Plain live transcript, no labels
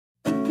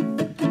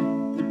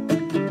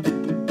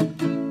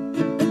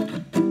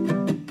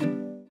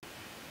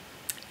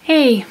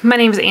Hey, my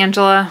name is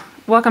Angela.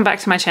 Welcome back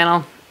to my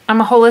channel.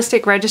 I'm a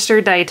holistic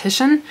registered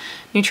dietitian,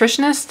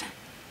 nutritionist,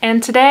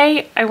 and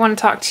today I want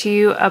to talk to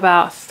you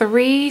about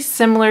 3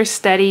 similar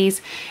studies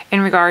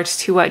in regards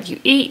to what you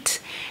eat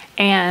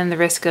and the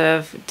risk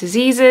of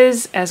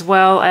diseases as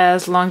well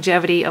as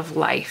longevity of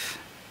life.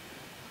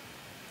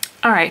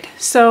 Alright,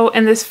 so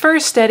in this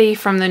first study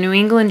from the New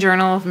England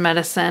Journal of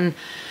Medicine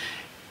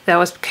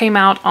that came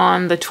out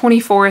on the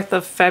 24th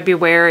of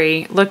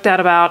February, looked at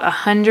about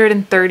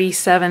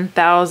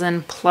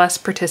 137,000 plus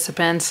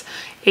participants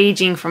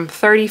aging from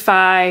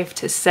 35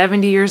 to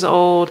 70 years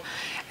old,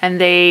 and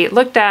they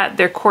looked at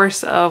their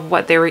course of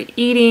what they were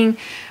eating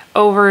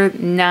over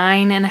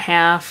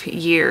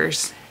 9.5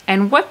 years.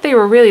 And what they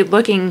were really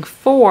looking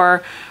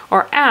for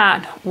or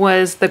at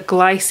was the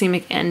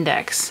glycemic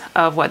index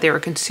of what they were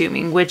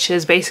consuming, which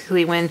is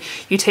basically when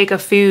you take a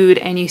food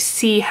and you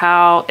see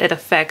how it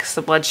affects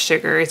the blood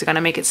sugar. Is it going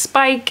to make it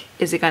spike?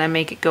 Is it going to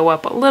make it go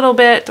up a little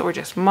bit or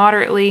just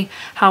moderately?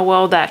 How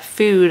well that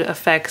food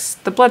affects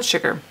the blood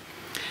sugar.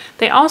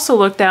 They also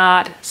looked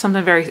at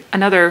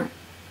another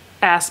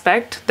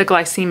aspect, the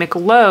glycemic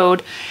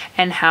load,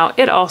 and how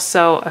it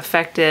also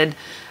affected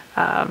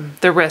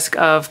the risk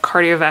of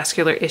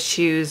cardiovascular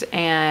issues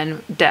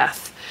and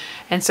death.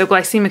 And so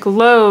glycemic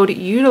load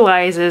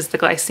utilizes the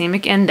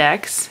glycemic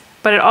index,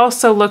 but it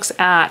also looks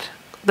at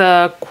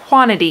the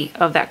quantity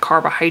of that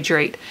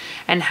carbohydrate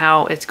and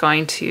how it's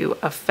going to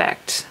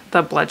affect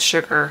the blood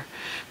sugar.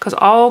 Because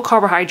all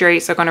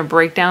carbohydrates are going to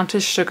break down to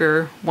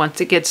sugar once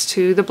it gets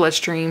to the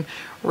bloodstream,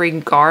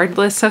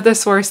 regardless of the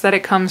source that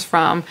it comes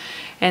from.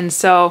 And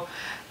so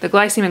the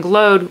glycemic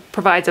load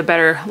provides a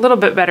little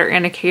bit better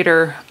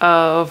indicator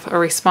of a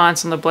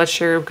response on the blood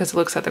sugar because it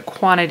looks at the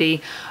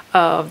quantity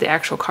of the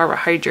actual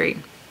carbohydrate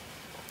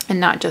and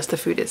not just the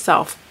food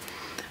itself.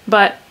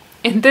 But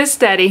in this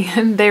study,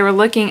 they were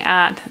looking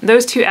at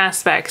those 2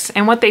 aspects,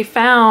 and what they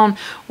found,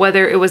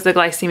 whether it was the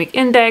glycemic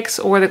index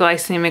or the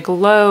glycemic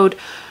load,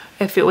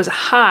 if it was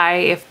high,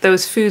 if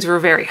those foods were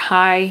very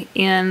high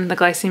in the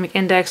glycemic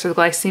index or the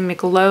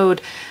glycemic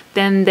load,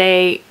 then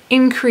they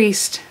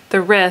increased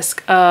the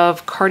risk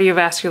of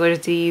cardiovascular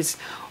disease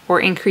or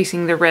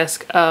increasing the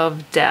risk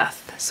of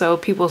death. So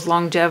people's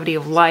longevity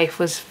of life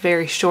was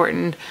very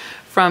shortened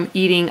from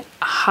eating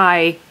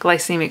high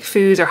glycemic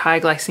foods or high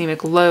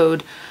glycemic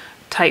load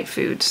type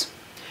foods.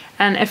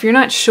 And if you're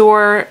not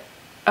sure,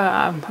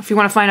 if you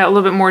want to find out a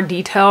little bit more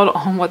detailed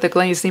on what the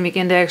glycemic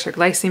index or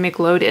glycemic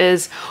load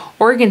is,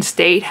 Oregon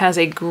State has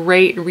a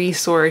great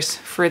resource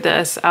for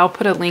this. I'll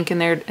put a link in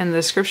there in the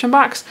description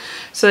box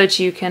so that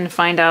you can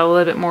find out a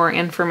little bit more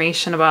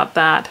information about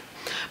that.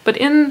 But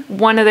in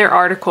one of their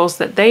articles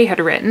that they had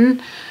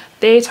written,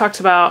 they talked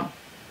about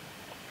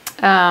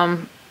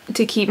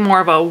to keep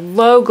more of a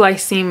low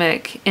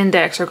glycemic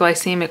index or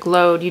glycemic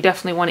load, you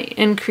definitely want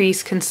to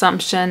increase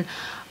consumption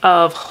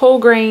of whole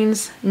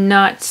grains,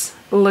 nuts,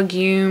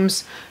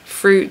 legumes,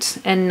 fruits,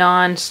 and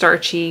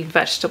non-starchy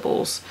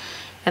vegetables,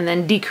 and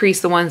then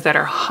decrease the ones that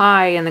are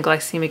high in the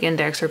glycemic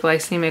index or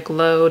glycemic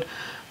load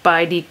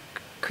by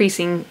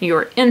decreasing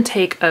your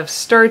intake of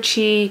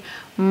starchy,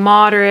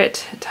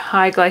 moderate to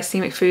high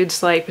glycemic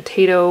foods like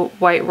potato,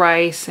 white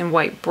rice, and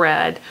white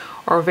bread,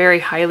 or very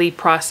highly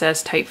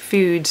processed type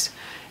foods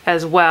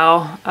as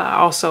well,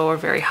 also are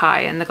very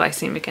high in the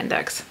glycemic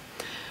index.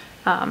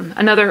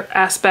 Another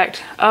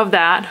aspect of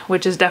that,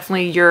 which is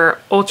definitely your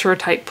ultra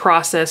type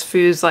processed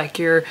foods like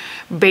your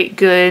baked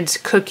goods,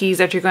 cookies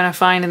that you're going to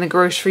find in the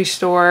grocery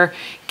store,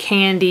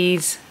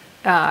 candies,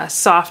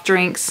 soft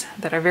drinks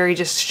that are very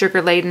just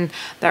sugar laden,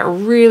 that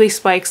really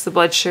spikes the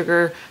blood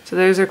sugar. So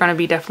those are going to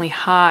be definitely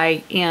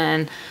high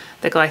in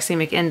the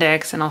glycemic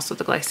index and also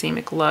the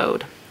glycemic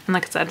load. And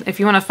like I said, if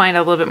you want to find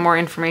out a little bit more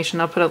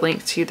information, I'll put a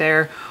link to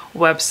their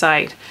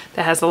website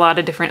that has a lot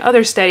of different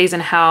other studies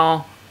and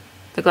how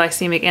the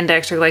glycemic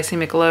index or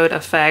glycemic load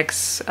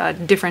affects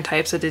different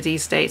types of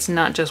disease states,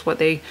 not just what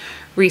they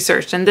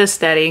researched in this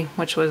study,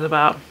 which was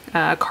about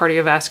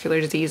cardiovascular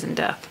disease and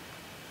death.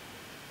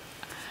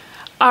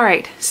 All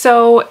right,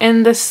 so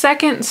in the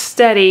second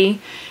study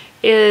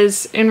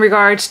is in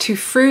regards to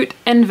fruit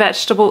and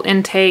vegetable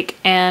intake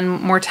and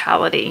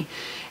mortality.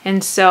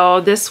 And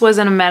so this was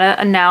a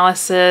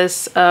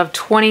meta-analysis of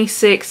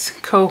 26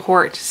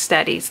 cohort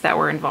studies that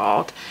were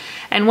involved.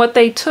 And what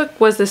they took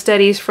was the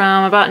studies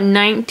from about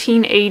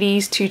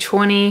 1980s to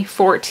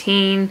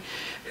 2014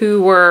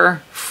 who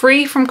were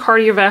free from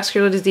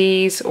cardiovascular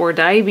disease or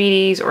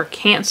diabetes or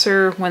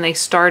cancer when they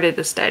started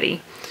the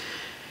study.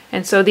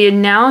 And so the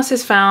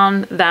analysis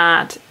found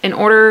that in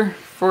order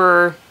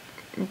for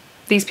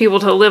these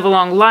people to live a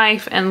long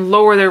life and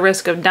lower their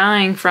risk of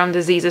dying from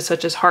diseases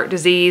such as heart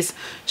disease,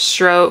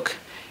 stroke,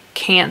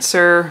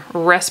 cancer,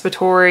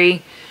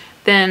 respiratory,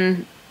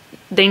 then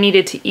they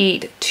needed to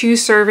eat 2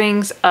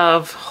 servings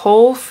of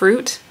whole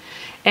fruit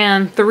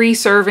and 3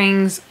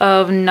 servings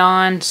of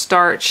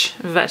non-starch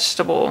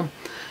vegetable.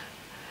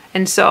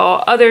 And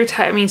so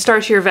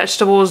starchier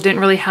vegetables didn't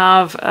really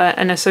have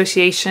an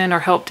association or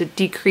help to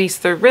decrease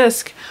the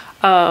risk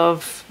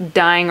of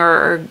dying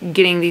or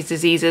getting these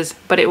diseases,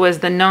 but it was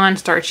the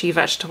non-starchy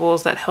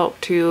vegetables that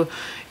helped to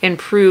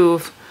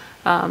improve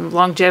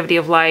longevity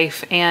of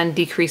life and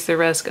decrease the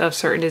risk of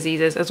certain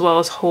diseases, as well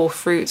as whole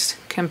fruits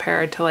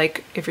compared to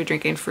like if you're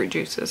drinking fruit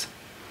juices.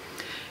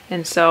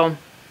 And so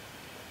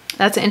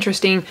that's an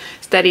interesting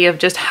study of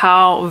just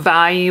how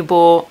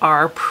valuable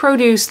our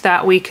produce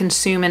that we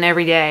consume in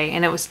every day.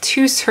 And it was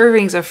 2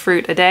 servings of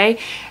fruit a day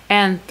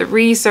and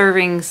 3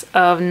 servings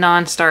of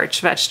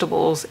non-starch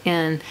vegetables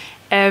in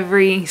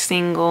every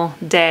single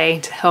day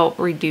to help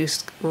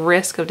reduce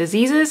risk of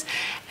diseases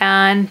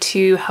and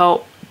to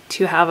help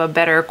to have a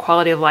better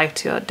quality of life,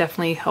 to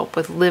definitely help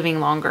with living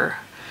longer.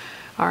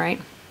 All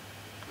right.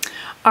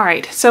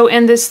 So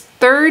in this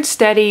 3rd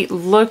study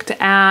looked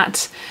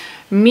at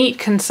meat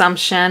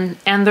consumption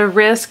and the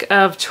risk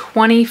of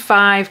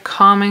 25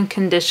 common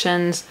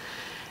conditions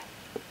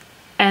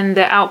and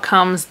the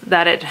outcomes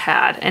that it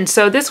had. And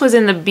so this was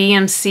in the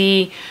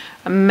BMC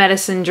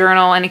Medicine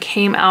Journal, and it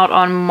came out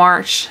on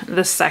March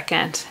the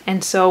 2nd.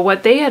 And so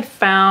what they had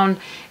found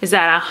is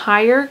that a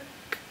higher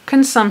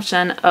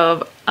consumption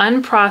of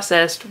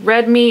unprocessed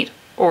red meat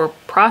or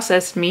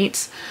processed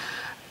meats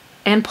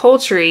and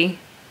poultry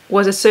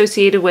was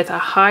associated with a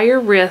higher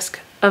risk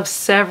of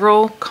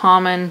several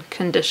common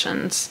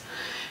conditions.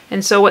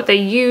 And so what they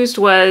used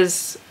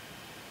was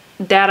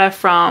data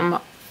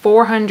from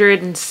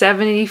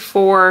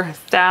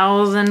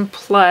 474,000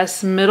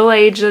 plus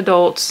middle-aged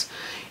adults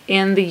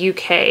in the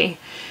UK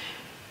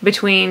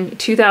between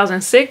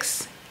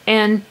 2006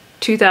 and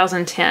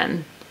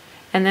 2010.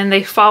 And then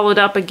they followed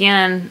up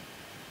again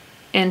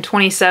in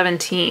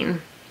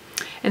 2017.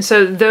 And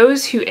so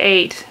those who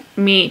ate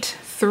meat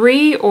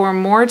 3 or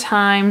more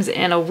times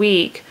in a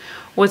week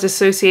was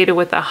associated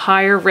with a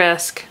higher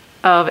risk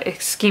of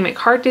ischemic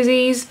heart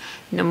disease,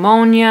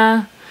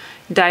 pneumonia,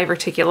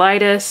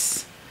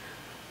 diverticulitis,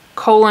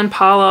 colon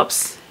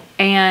polyps,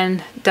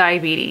 and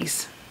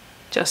diabetes.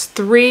 Just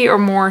 3 or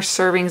more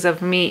servings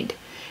of meat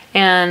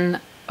in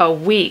a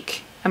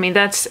week. I mean,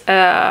 that's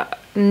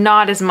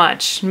not as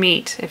much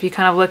meat. If you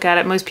kind of look at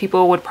it, most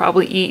people would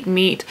probably eat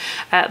meat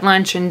at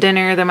lunch and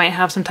dinner. They might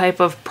have some type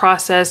of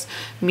processed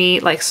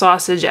meat like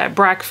sausage at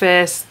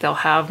breakfast. They'll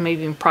have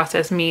maybe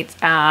processed meats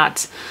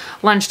at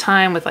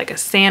lunchtime with like a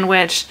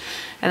sandwich.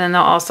 And then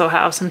they'll also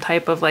have some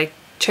type of like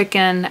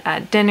chicken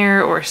at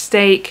dinner or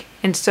steak.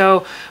 And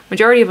so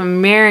majority of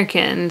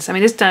Americans, I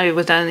mean, this study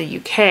was done in the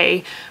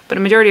UK, but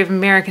a majority of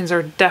Americans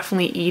are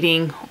definitely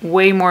eating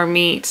way more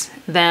meat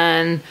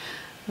than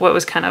what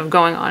was kind of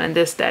going on in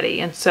this study.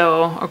 And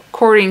so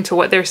according to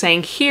what they're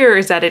saying here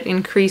is that it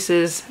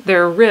increases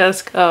their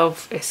risk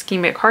of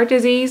ischemic heart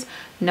disease,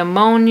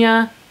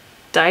 pneumonia,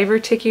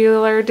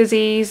 diverticular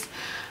disease,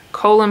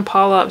 colon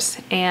polyps,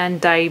 and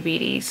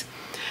diabetes.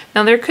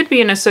 Now there could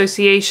be an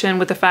association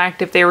with the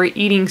fact if they were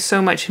eating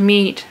so much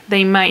meat,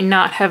 they might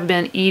not have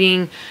been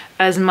eating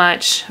as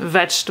much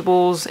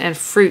vegetables and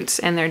fruits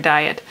in their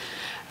diet.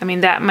 I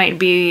mean, that might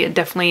be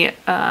definitely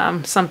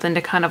something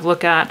to kind of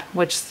look at,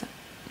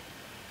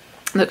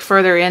 look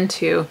further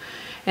into.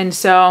 And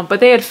so, but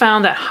they had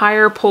found that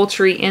higher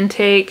poultry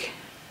intake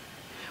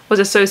was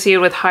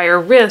associated with higher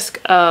risk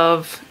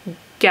of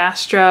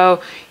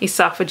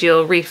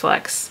gastroesophageal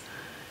reflux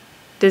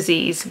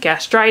disease,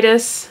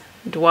 gastritis,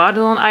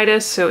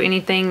 duodenalitis, so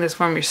anything that's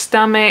from your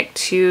stomach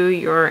to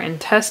your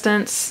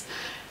intestines,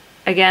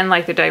 again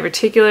like the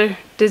diverticular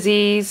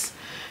disease,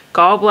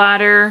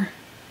 gallbladder,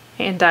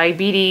 and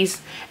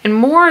diabetes.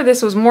 And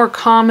this was more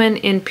common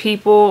in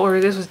people,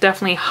 or this was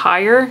definitely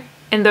higher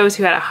in those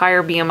who had a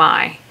higher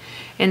BMI.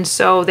 And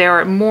so they were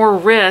at more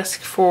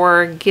risk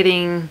for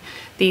getting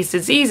these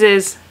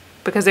diseases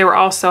because they were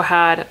also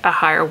had a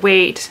higher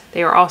weight,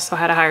 they were also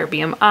had a higher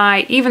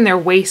BMI, even their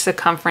waist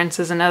circumference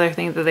is another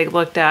thing that they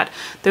looked at.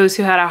 Those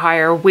who had a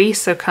higher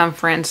waist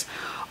circumference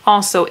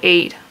also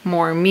ate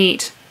more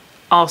meat,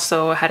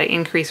 also had an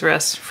increased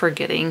risk for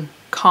getting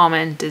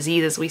common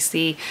diseases we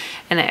see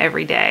in it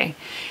every day.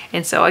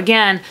 And so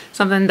again,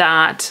 something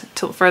that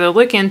to further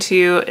look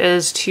into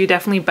is to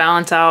definitely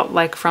balance out,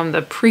 like from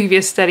the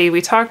previous study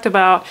we talked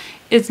about,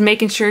 is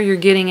making sure you're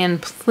getting in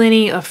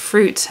plenty of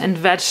fruits and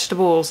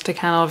vegetables to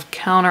kind of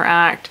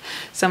counteract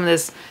some of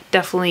this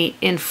definitely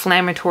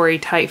inflammatory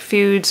type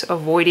foods,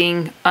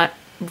 avoiding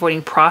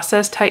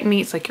processed type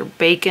meats like your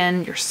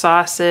bacon, your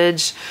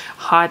sausage,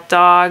 hot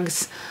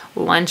dogs,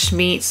 lunch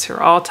meats,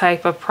 or all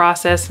type of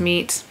processed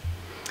meats.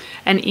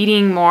 And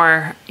eating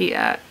more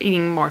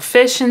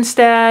fish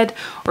instead,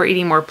 or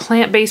eating more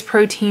plant-based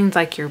proteins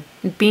like your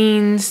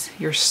beans,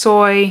 your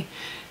soy.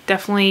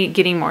 Definitely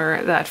getting more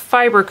of that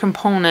fiber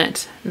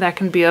component that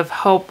can be of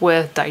help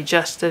with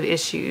digestive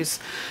issues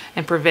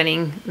and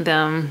preventing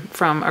them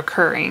from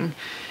occurring.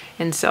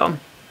 And so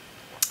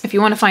if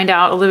you want to find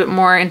out a little bit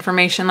more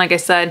information, like I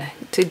said,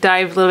 to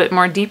dive a little bit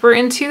more deeper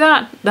into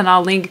that, then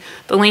I'll link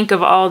the link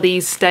of all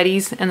these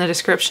studies in the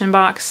description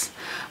box.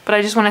 But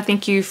I just want to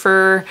thank you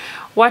for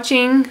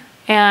watching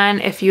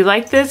And if you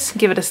like this,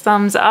 give it a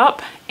thumbs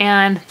up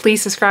and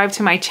please subscribe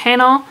to my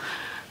channel.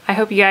 I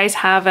hope you guys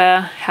have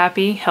a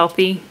happy,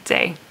 healthy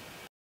day.